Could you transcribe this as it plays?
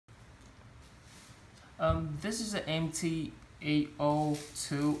This is an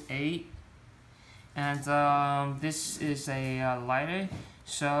MT-802A, and this is a lighter.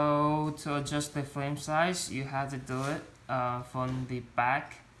 So to adjust the flame size, you have to do it from the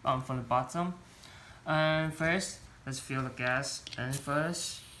back, from the bottom. And first, let's fill the gas in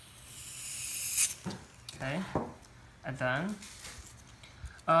first. Okay, and then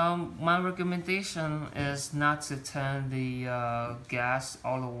my recommendation is not to turn the gas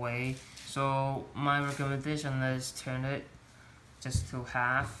all the way. So my recommendation is turn it just to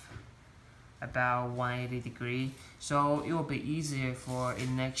half, about 180 degree, so it will be easier for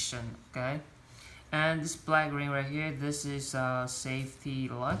ignition. Okay, and this black ring right here, this is a safety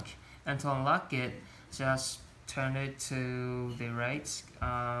lock, and to unlock it, just turn it to the right,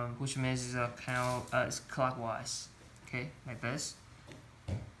 which means it's clockwise. Okay, like this.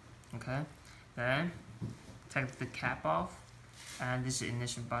 Okay, then take the cap off, and this is the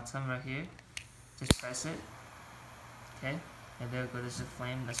ignition button right here. Just press it. Okay, and there we go. This is the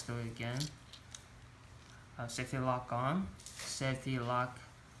flame. Let's do it again. Safety lock on, safety lock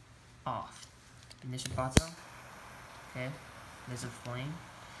off. Ignition button. Okay, there's a flame.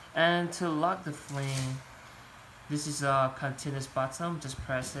 And to lock the flame, this is a continuous button. Just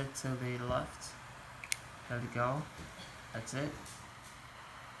press it to the left. There we go. That's it.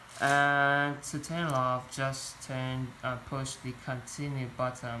 And to turn it off, just push the continue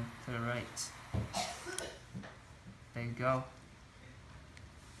button to the right. There you go.